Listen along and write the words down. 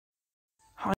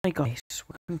Hi guys,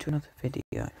 welcome to another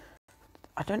video.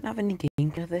 I don't have any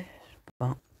gameplay of this,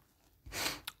 but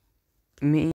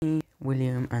me,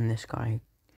 William, and this guy,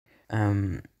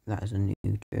 that is a new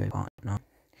duo partner,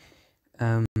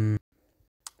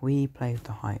 we played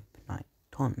the Hype Night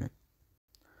tournament.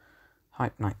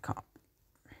 Hype Night Cup.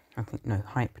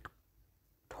 Hype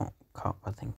Cup,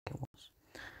 I think it was.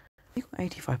 We got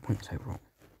 85 points overall.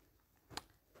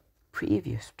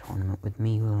 Previous tournament with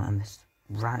me, Will, and this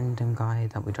random guy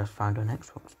that we just found on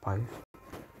Xbox post.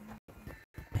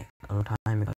 Like, a long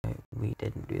time ago, we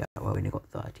didn't do that well. We only got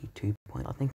 32 points.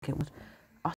 I think it was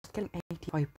us getting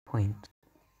 85 points,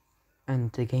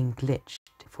 and the game glitched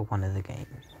for one of the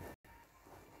games.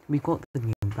 We got the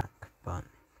game back, but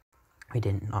we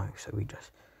didn't know, so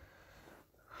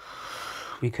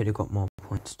we could have got more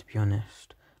points, to be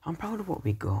honest. I'm proud of what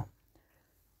we got,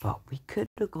 but we could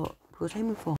have got, we were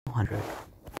aiming for 100,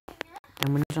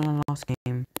 and when it was on our last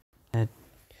game,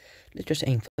 let's just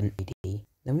aim for an 80,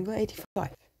 then we got 85,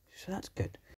 so that's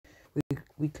good.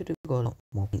 We could have got a lot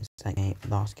more points that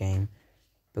last game,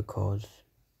 because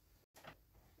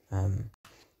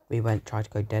we tried to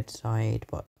go dead side,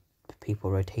 but people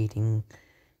rotating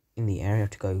in the area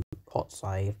to go hot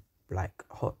side, like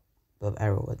hot of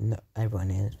everyone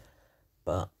is,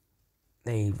 but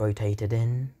they rotated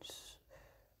in,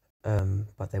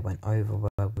 but they went over where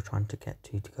we're trying to get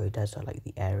to go dead side, like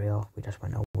the area. We just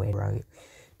went away right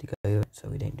to go, so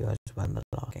we didn't do as well in the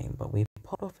last game, but we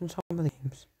popped off in some of the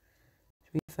games.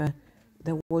 To be fair,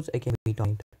 there was a game we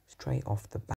died straight off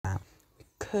the bat. We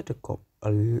could have got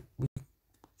some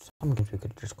games we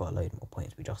could have just got a load more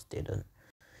points, we just didn't.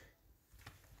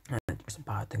 It's a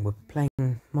bad thing. We're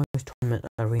playing most tournament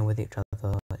arena with each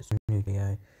other. It's a new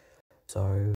video,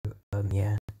 so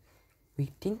yeah.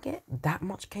 We didn't get that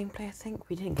much gameplay. I think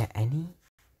we didn't get any,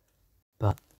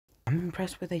 but I'm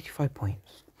impressed with 85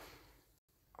 points.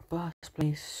 First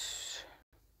place,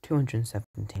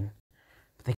 217.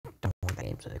 But they don't want that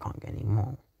game, so they can't get any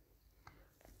more.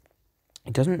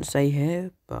 It doesn't say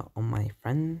here, but on my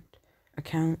friend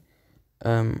account,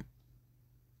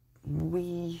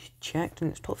 we checked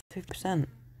and it's top 50%, and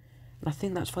I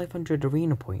think that's 500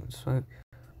 arena points, so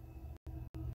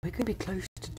we can be close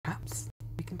to champs.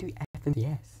 We can do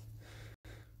FNCS,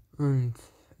 and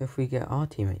if we get our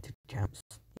teammate to champs,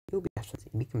 it'll be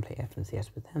FNCS. We can play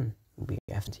FNCS with them. It'll be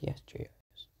FNCS trios.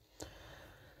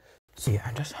 So yeah,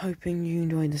 I'm just hoping you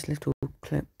enjoyed this little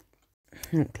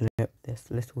this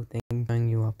little thing showing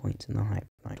you our points in the Hype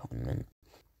Night tournament.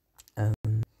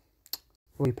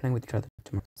 We'll be playing with each other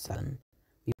tomorrow at 7.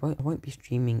 I won't be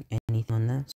streaming anything on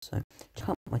there, so check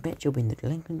out my Twitch. You'll be in the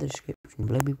link in the description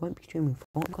below. We won't be streaming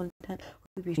Fortnite content.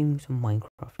 We'll be streaming some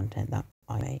Minecraft content that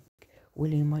I make.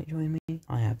 William might join me.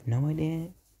 I have no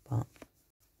idea, but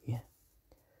yeah.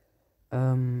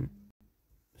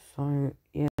 So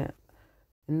yeah,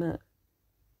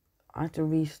 I had to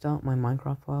restart my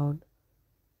Minecraft world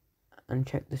and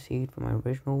check the seed for my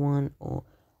original one, or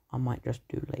I might just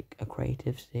do like a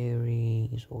creative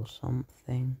series or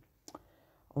something.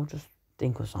 I'll just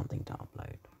think of something to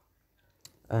upload.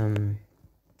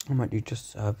 I might do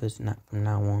just servers from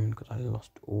now on, because I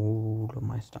lost all of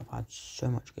my stuff. I had so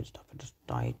much good stuff. I just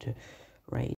died to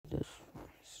raiders.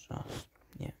 It's just,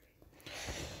 yeah.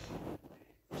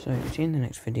 So, see you in the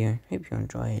next video. Hope you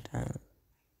enjoyed, and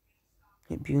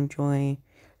hope you enjoy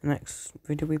the next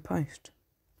video we post.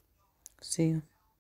 See you.